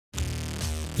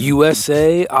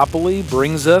USAopoly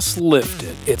brings us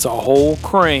Lifted. It's a whole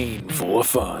crane full of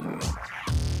fun.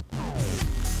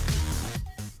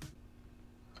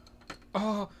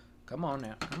 Oh, come on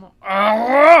now. Come on.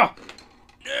 Oh!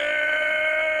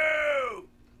 No!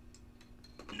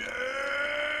 No!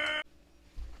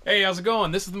 Hey, how's it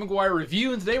going? This is the McGuire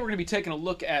Review, and today we're going to be taking a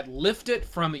look at Lift It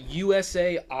from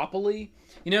USAopoly.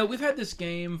 You know, we've had this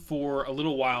game for a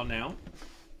little while now,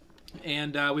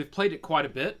 and we've played it quite a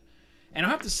bit. And I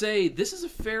have to say, this is a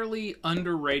fairly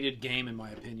underrated game, in my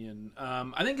opinion.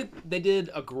 I think they did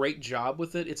a great job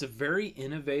with it. It's a very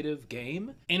innovative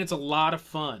game, and it's a lot of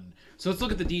fun. So let's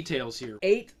look at the details here.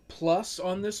 8+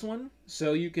 on this one,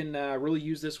 so you can really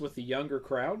use this with the younger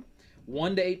crowd.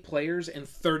 1 to 8 players and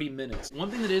 30 minutes. One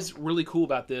thing that is really cool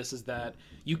about this is that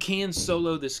you can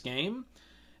solo this game,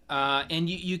 and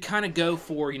you kind of go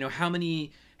for, you know, how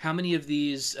many of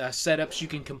these setups you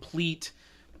can complete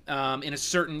in a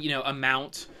certain,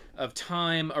 amount of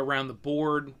time around the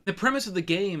board. The premise of the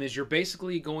game is you're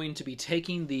basically going to be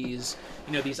taking these,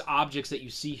 these objects that you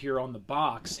see here on the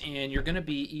box, and you're going to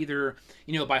be either,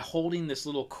 by holding this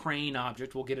little crane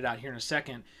object, we'll get it out here in a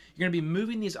second, you're going to be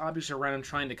moving these objects around and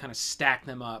trying to kind of stack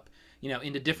them up,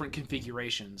 into different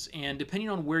configurations. And depending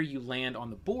on where you land on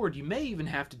the board, you may even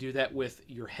have to do that with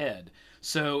your head.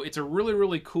 So it's a really,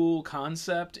 really cool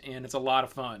concept, and it's a lot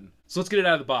of fun. So let's get it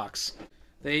out of the box.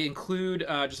 They include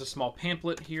just a small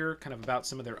pamphlet here, kind of about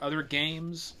some of their other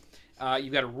games.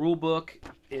 You've got a rule book.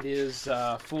 It is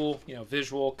full,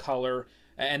 visual, color,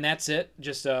 and that's it.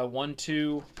 Just 1,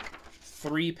 2,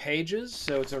 3 pages.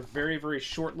 So it's a very, very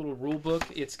short little rule book.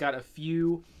 It's got a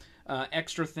few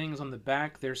extra things on the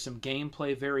back. There's some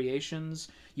gameplay variations.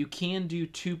 You can do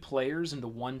 2 players into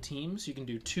 1 team, so you can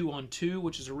do 2-on-2,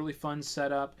 which is a really fun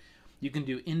setup. You can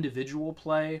do individual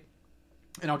play,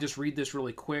 and I'll just read this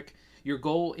really quick. Your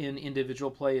goal in individual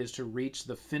play is to reach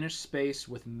the finished space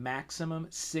with maximum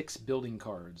 6 building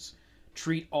cards.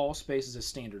 Treat all spaces as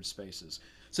standard spaces.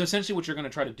 So essentially what you're going to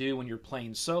try to do when you're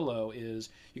playing solo is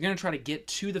you're going to try to get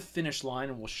to the finish line,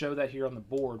 and we'll show that here on the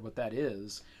board what that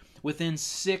is, within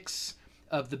 6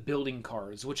 of the building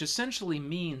cards, which essentially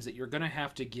means that you're going to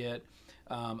have to get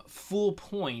full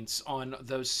points on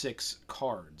those 6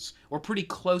 cards, or pretty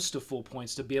close to full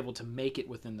points to be able to make it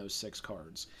within those 6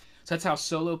 cards. So that's how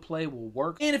solo play will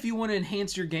work. And if you want to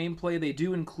enhance your gameplay, they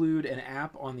do include an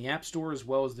app on the App Store as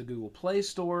well as the Google Play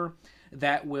Store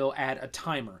that will add a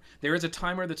timer. There is a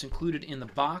timer that's included in the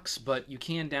box, but you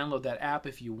can download that app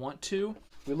if you want to.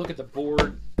 If we look at the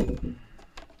board,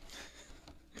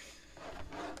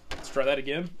 let's try that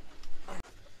again.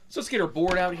 So let's get our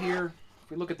board out here.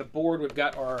 If we look at the board, we've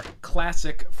got our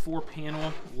classic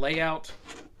 4-panel layout,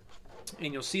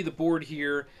 and you'll see the board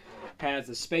here has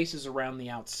the spaces around the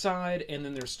outside, and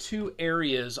then there's 2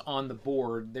 areas on the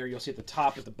board there, you'll see at the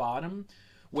top at the bottom,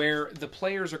 where the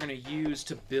players are going to use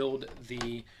to build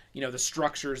the the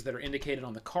structures that are indicated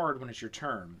on the card when it's your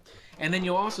turn. And then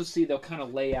you'll also see they'll kind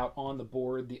of lay out on the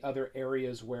board the other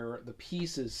areas where the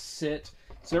pieces sit,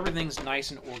 so everything's nice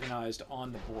and organized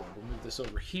on the board. We'll move this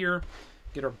over here,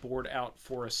 get our board out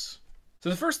for us.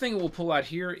 So the first thing we'll pull out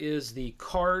here is the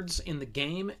cards in the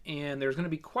game, and there's going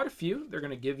to be quite a few they're going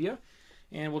to give you,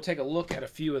 and we'll take a look at a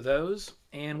few of those.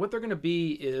 And what they're going to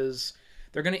be is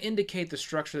they're going to indicate the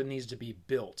structure that needs to be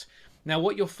built. Now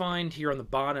what you'll find here on the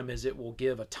bottom is it will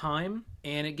give a time,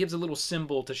 and it gives a little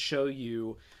symbol to show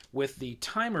you with the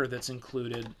timer that's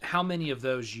included how many of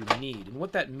those you need. And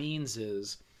what that means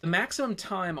is the maximum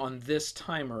time on this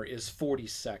timer is 40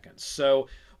 seconds. So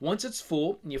once it's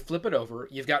full and you flip it over,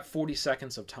 you've got 40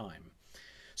 seconds of time.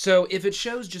 So if it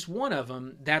shows just one of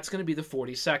them, that's going to be the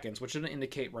 40 seconds, which is going to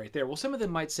indicate right there. Well, some of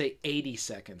them might say 80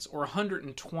 seconds or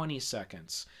 120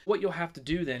 seconds. What you'll have to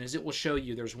do then is it will show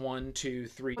you there's 1, 2,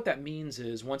 3. What that means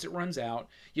is once it runs out,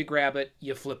 you grab it,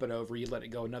 you flip it over, you let it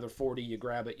go another 40, you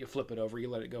grab it, you flip it over, you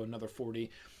let it go another 40.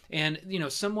 And,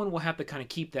 someone will have to kind of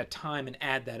keep that time and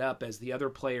add that up as the other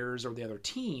players or the other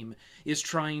team is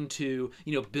trying to,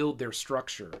 build their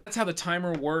structure. That's how the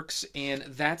timer works, and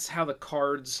that's how the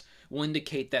cards will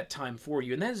indicate that time for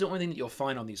you. And that is the only thing that you'll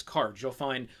find on these cards. You'll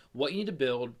find what you need to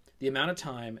build, the amount of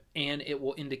time, and it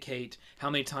will indicate how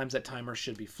many times that timer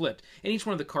should be flipped. And each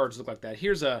one of the cards look like that.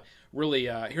 Here's a really,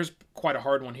 here's quite a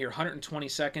hard one here, 120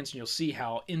 seconds, and you'll see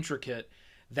how intricate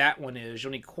that one is.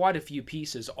 You'll need quite a few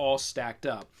pieces all stacked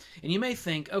up. And you may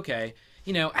think, okay,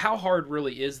 how hard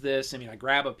really is this? I mean, I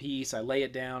grab a piece, I lay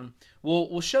it down. Well,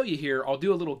 we'll show you here. I'll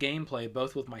do a little gameplay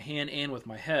both with my hand and with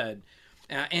my head.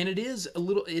 And it is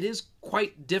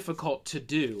quite difficult to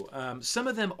do. Some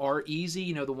of them are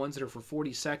easy, the ones that are for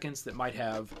 40 seconds that might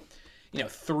have,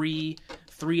 three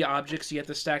objects you have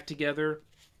to stack together.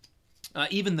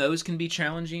 Even those can be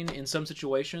challenging in some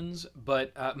situations,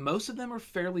 but most of them are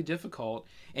fairly difficult,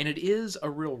 and it is a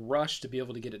real rush to be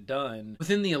able to get it done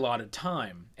within the allotted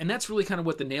time. And that's really kind of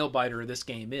what the nail biter of this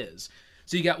game is.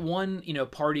 So you got one,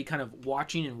 party kind of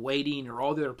watching and waiting, or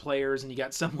all the other players, and you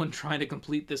got someone trying to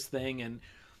complete this thing, and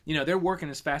they're working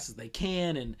as fast as they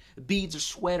can, and beads of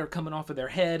sweat are coming off of their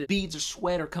head. Beads of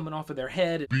sweat are coming off of their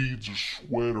head. Beads of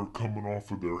sweat are coming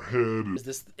off of their head.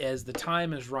 As the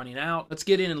time is running out, let's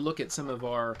get in and look at some of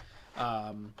our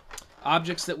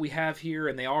objects that we have here,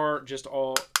 and they are just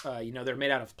all, they're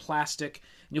made out of plastic.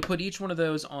 And you'll put each one of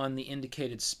those on the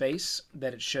indicated space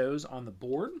that it shows on the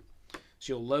board.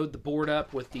 So you'll load the board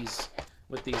up with these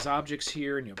objects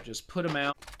here, and you'll just put them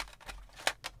out.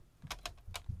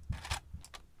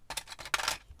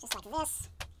 Just like this.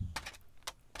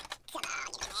 Come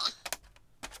on, get in there.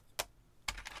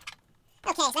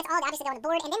 Okay, so that's all the objects that go on the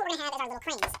board, and then what we're going to have is our little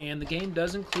cranes. And the game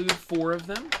does include 4 of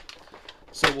them,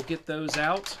 so we'll get those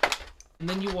out. And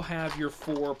then you will have your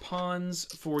 4 pawns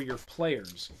for your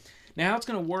players. Now how it's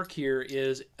going to work here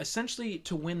is, essentially,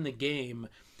 to win the game,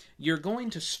 you're going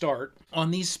to start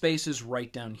on these spaces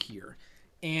right down here.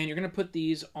 And you're going to put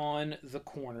these on the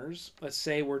corners. Let's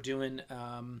say we're doing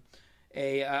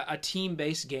a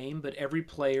team-based game, but every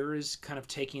player is kind of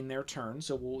taking their turn.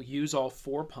 So we'll use all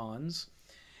 4 pawns.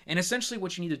 And essentially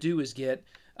what you need to do is get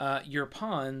your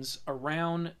pawns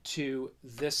around to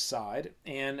this side,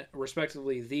 and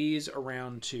respectively these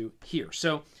around to here.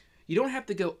 So you don't have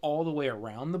to go all the way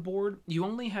around the board. You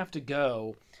only have to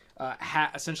go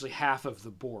essentially half of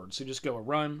the board. So just go a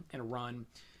run and a run.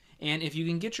 And if you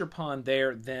can get your pawn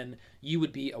there, then you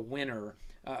would be a winner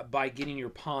by getting your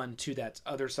pawn to that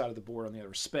other side of the board on the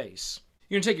other space.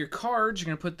 You're going to take your cards, you're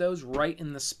going to put those right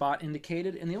in the spot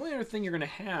indicated. And the only other thing you're going to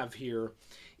have here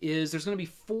is there's going to be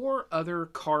 4 other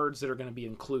cards that are going to be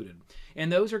included.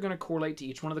 And those are going to correlate to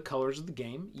each one of the colors of the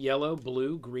game: yellow,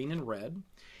 blue, green, and red.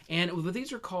 And what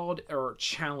these are called are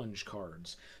challenge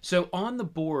cards. So on the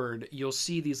board, you'll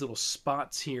see these little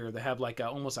spots here that have like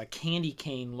almost a candy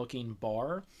cane looking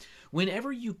bar.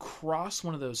 Whenever you cross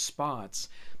one of those spots,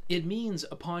 it means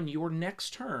upon your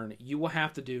next turn, you will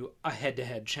have to do a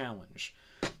head-to-head challenge.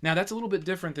 Now that's a little bit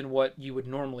different than what you would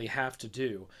normally have to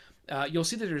do. You'll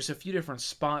see that there's a few different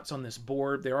spots on this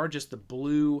board. There are just the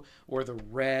blue or the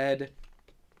red,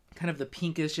 kind of the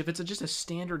pinkish. If it's just a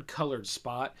standard colored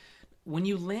spot, when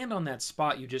you land on that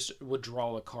spot, you just would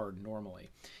draw a card normally.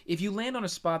 If you land on a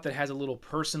spot that has a little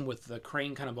person with the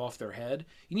crane kind of off their head,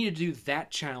 you need to do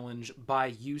that challenge by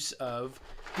use of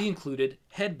the included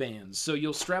headbands. So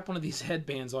you'll strap one of these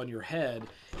headbands on your head,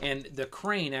 and the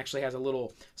crane actually has a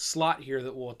little slot here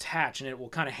that will attach, and it will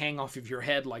kind of hang off of your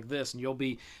head like this, and you'll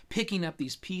be picking up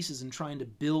these pieces and trying to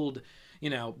build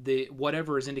the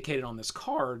whatever is indicated on this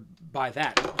card by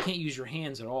that. You can't use your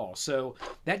hands at all. So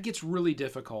that gets really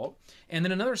difficult. And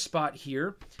then another spot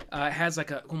here has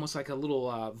almost like a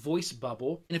little voice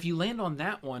bubble. And if you land on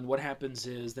that one, what happens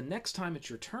is the next time it's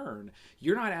your turn,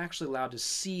 you're not actually allowed to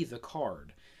see the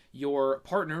card. Your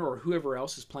partner or whoever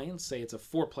else is playing, let's say it's a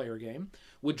 4-player game,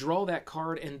 would draw that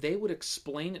card and they would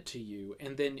explain it to you,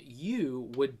 and then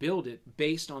you would build it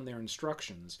based on their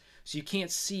instructions. So you can't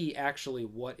see actually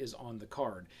what is on the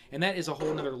card. And that is a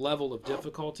whole other level of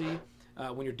difficulty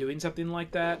when you're doing something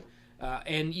like that.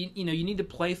 And you need to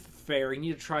play fair. You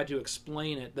need to try to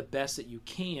explain it the best that you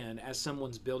can as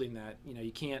someone's building that.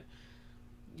 You can't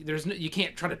you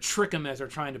can't try to trick them as they're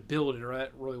trying to build it, or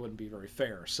that really wouldn't be very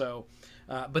fair. So,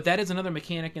 but that is another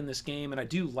mechanic in this game, and I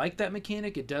do like that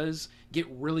mechanic. It does get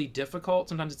really difficult.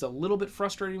 Sometimes it's a little bit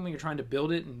frustrating when you're trying to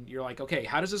build it, and you're like, okay,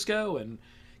 how does this go? And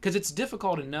because it's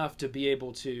difficult enough to be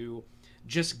able to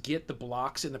just get the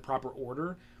blocks in the proper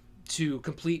order to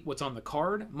complete what's on the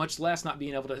card, much less not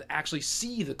being able to actually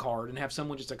see the card and have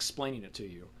someone just explaining it to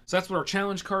you. So that's what our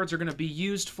challenge cards are going to be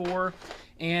used for.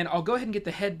 And I'll go ahead and get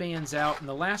the headbands out. And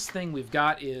the last thing we've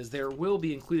got is there will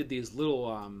be included these little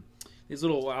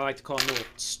I like to call them little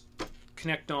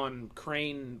connect-on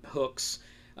crane hooks.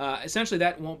 Essentially,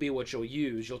 that won't be what you'll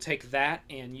use. You'll take that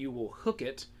and you will hook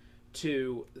it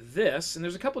to this. And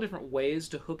there's a couple different ways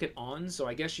to hook it on. So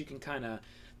I guess you can kind of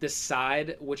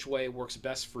decide which way works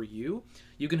best for you.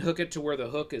 You can hook it to where the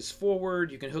hook is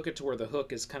forward. You can hook it to where the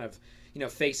hook is kind of,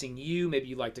 facing you. Maybe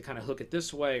you like to kind of hook it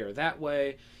this way or that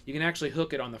way. You can actually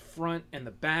hook it on the front and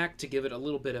the back to give it a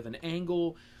little bit of an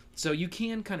angle. So you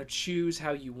can kind of choose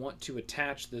how you want to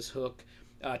attach this hook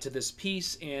to this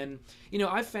piece. And,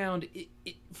 I've found,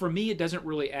 for me, it doesn't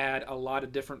really add a lot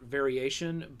of different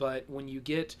variation, but when you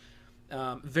get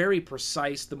very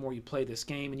precise the more you play this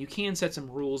game, and you can set some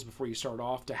rules before you start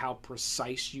off to how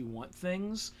precise you want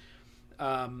things.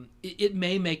 it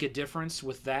may make a difference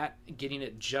with that, getting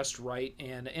it just right,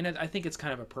 and I think it's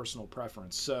kind of a personal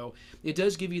preference. So it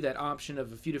does give you that option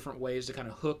of a few different ways to kind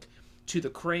of hook to the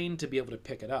crane to be able to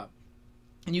pick it up.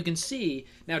 And you can see,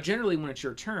 now generally when it's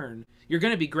your turn, you're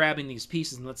going to be grabbing these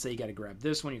pieces, and let's say you got to grab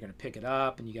this one, you're going to pick it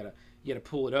up, and you got to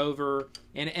pull it over.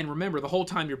 And remember, the whole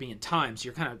time you're being timed, so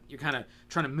you're kind of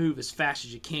trying to move as fast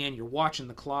as you can. You're watching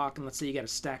the clock, and let's say you got to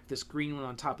stack this green one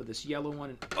on top of this yellow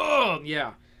one, and oh,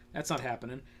 yeah, that's not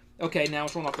happening. Okay, now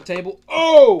it's rolling off the table.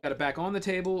 Oh! Got it back on the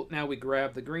table. Now we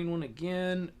grab the green one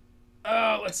again.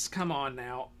 Oh, let's, come on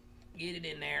now. Get it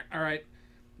in there. All right.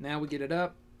 Now we get it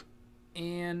up,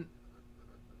 and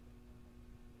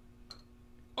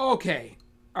okay.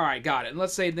 All right, got it. And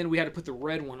let's say then we had to put the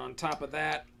red one on top of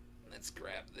that. Let's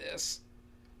grab this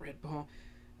red ball.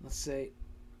 Let's say,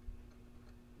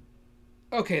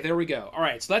 okay, there we go. All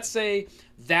right, so let's say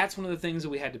that's one of the things that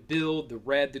we had to build, the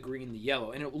red, the green, the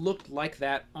yellow, and it looked like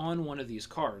that on one of these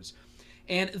cards.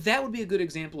 And that would be a good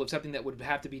example of something that would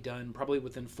have to be done probably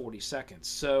within 40 seconds.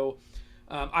 So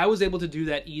I was able to do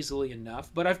that easily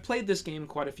enough, but I've played this game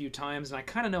quite a few times, and I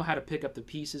kind of know how to pick up the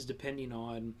pieces depending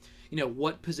on, you know,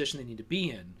 what position they need to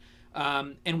be in.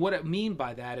 And what I mean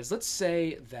by that is, let's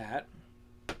say that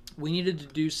we needed to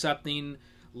do something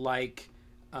like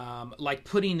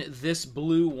putting this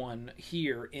blue one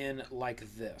here in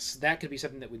like this. That could be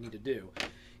something that we need to do.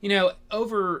 You know,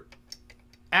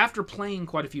 after playing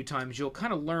quite a few times, you'll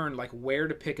kind of learn like where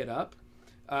to pick it up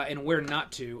and where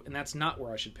not to, and that's not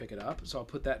where I should pick it up. So I'll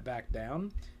put that back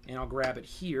down, and I'll grab it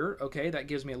here. Okay, that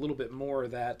gives me a little bit more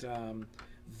of that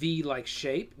V-like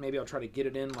shape. Maybe I'll try to get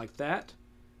it in like that.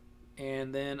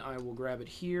 And then I will grab it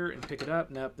here and pick it up.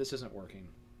 Nope, this isn't working.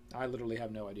 I literally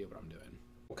have no idea what I'm doing.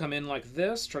 We'll come in like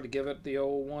this, try to give it the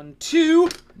old 1, 2.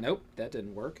 Nope, that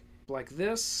didn't work. Like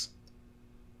this.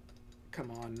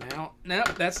 Come on now.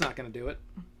 Nope, that's not going to do it.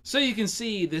 So you can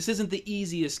see this isn't the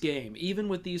easiest game. Even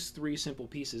with these 3 simple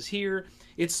pieces here,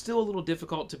 it's still a little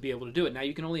difficult to be able to do it. Now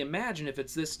you can only imagine if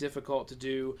it's this difficult to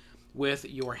do with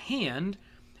your hand,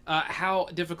 how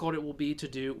difficult it will be to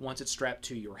do once it's strapped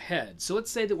to your head. So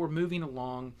let's say that we're moving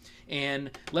along,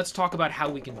 and let's talk about how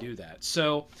we can do that.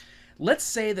 So let's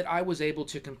say that I was able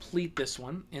to complete this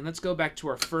one, and let's go back to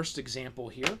our first example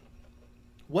here.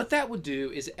 What that would do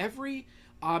is every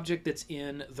object that's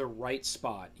in the right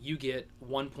spot, you get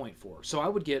 1 point for. So I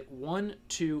would get 1,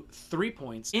 2, 3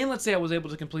 points, and let's say I was able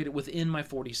to complete it within my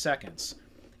 40 seconds.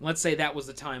 Let's say that was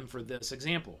the time for this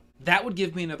example. That would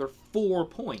give me another 4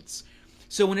 points.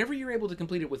 So whenever you're able to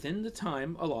complete it within the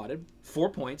time allotted, 4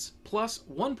 points, plus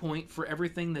 1 point for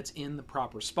everything that's in the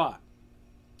proper spot.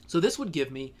 So this would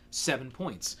give me 7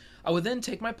 points. I would then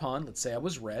take my pawn, let's say I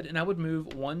was red, and I would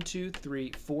move 1, 2,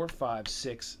 3, 4, 5,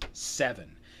 6,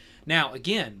 7. Now,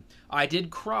 again, I did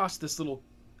cross this little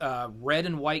red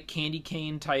and white candy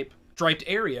cane type striped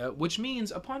area, which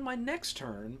means upon my next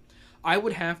turn, I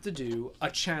would have to do a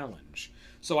challenge.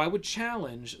 So I would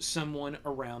challenge someone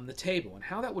around the table. And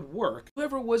how that would work,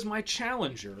 whoever was my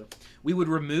challenger, we would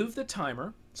remove the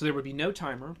timer, so there would be no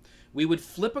timer. We would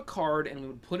flip a card and we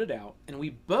would put it out, and we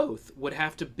both would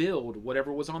have to build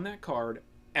whatever was on that card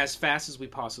as fast as we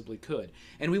possibly could.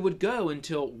 And we would go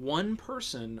until one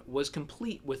person was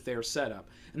complete with their setup.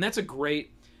 And that's a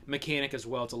great mechanic as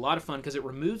well. It's a lot of fun because it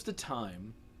removes the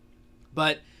time,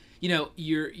 but you know,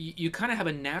 you kind of have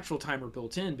a natural timer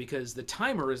built in because the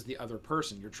timer is the other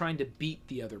person. You're trying to beat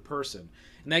the other person.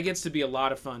 And that gets to be a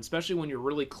lot of fun, especially when you're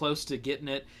really close to getting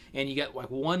it and you got like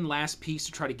one last piece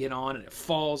to try to get on and it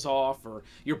falls off, or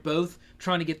you're both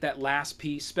trying to get that last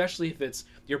piece, especially if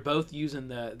you're both using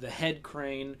the head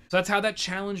crane. So that's how that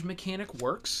challenge mechanic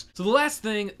works. So the last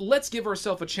thing, let's give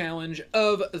ourselves a challenge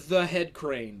of the head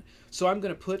crane. So I'm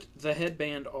going to put the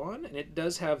headband on, and it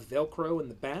does have Velcro in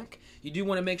the back. You do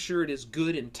want to make sure it is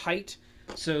good and tight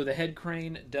so the head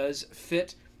crane does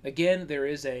fit. Again, there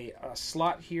is a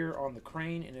slot here on the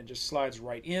crane, and it just slides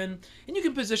right in. And you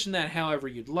can position that however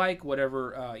you'd like,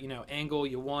 whatever you know, angle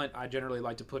you want. I generally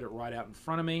like to put it right out in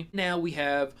front of me. Now we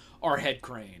have our head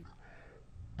crane.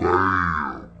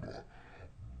 Bam!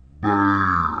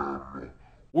 Bam!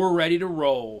 We're ready to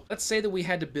roll. Let's say that we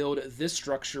had to build this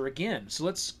structure again. So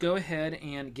let's go ahead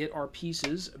and get our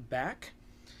pieces back.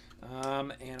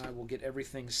 And I will get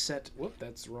everything set. Whoop,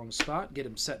 that's the wrong spot. Get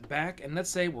them set back. And let's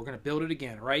say we're going to build it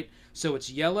again, right? So it's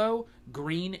yellow,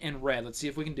 green, and red. Let's see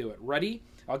if we can do it. Ready?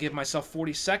 I'll give myself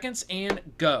 40 seconds and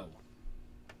go.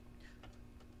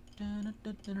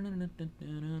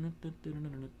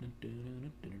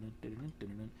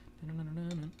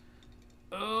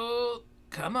 Oh,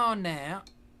 come on now.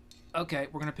 Okay,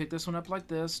 we're going to pick this one up like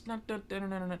this. Oh,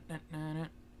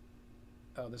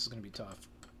 this is going to be tough.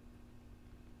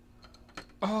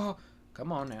 Oh,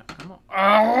 come on now. Come on.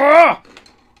 Oh!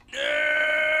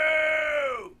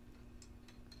 No!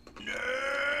 No!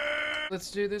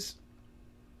 Let's do this.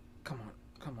 Come on.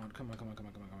 Come on. Come on. Come on. Come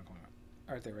on. Come on. Come on. Come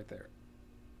on. Right there. Right there.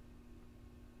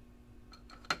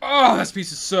 Oh, this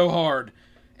piece is so hard.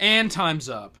 And time's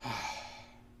up.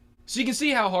 So you can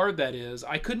see how hard that is.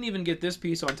 I couldn't even get this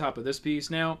piece on top of this piece.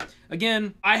 Now,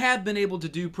 again, I have been able to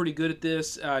do pretty good at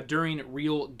this during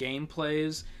real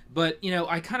gameplays, but, you know,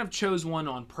 I kind of chose one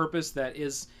on purpose that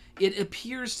is, it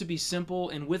appears to be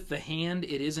simple, and with the hand,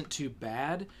 it isn't too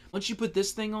bad. Once you put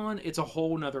this thing on, it's a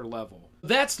whole nother level.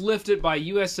 That's Lifted by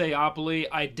USAopoly.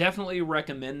 I definitely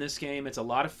recommend this game. It's a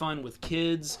lot of fun with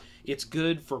kids. It's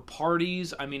good for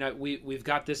parties. I mean, we've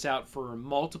got this out for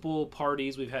multiple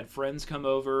parties. We've had friends come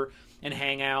over and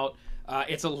hang out.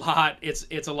 It's a lot.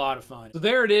 It's a lot of fun. So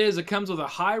there it is. It comes with a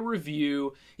high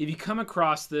review. If you come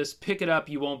across this, pick it up.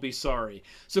 You won't be sorry.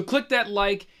 So click that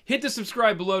like, hit the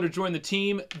subscribe below to join the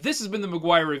team. This has been the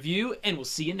McGuire Review, and we'll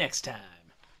see you next time.